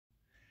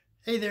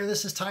Hey there,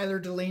 this is Tyler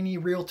Delaney,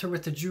 Realtor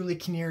with the Julie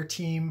Kinnear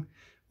team.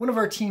 One of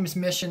our team's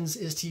missions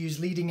is to use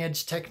leading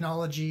edge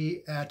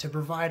technology to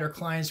provide our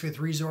clients with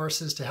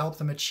resources to help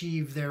them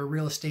achieve their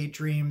real estate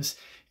dreams.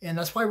 And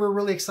that's why we're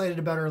really excited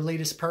about our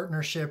latest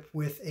partnership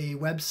with a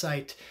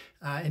website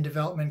in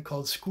development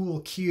called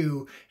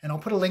SchoolQ. And I'll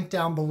put a link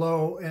down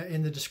below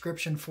in the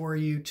description for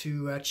you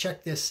to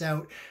check this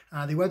out.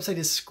 The website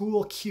is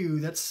SchoolQ,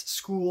 that's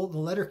school, the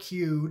letter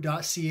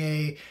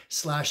Q.ca/Julie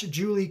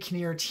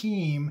Kinnear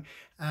team.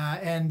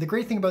 And the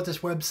great thing about this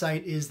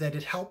website is that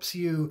it helps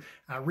you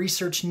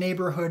research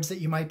neighborhoods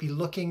that you might be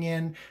looking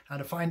in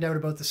to find out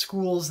about the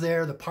schools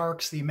there, the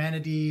parks, the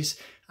amenities.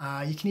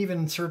 You can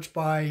even search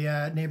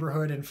by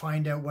neighborhood and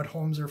find out what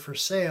homes are for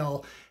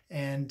sale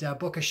and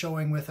book a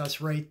showing with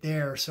us right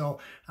there. So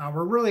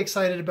we're really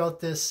excited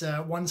about this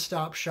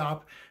one-stop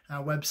shop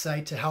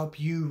website to help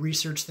you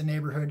research the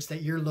neighborhoods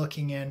that you're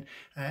looking in.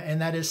 And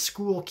that is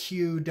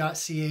schoolq.ca/Julie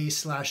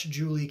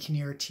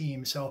Kinnear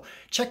team. So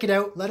check it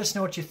out. Let us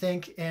know what you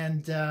think,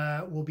 and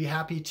we'll be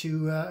happy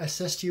to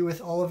assist you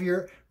with all of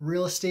your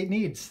real estate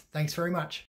needs. Thanks very much.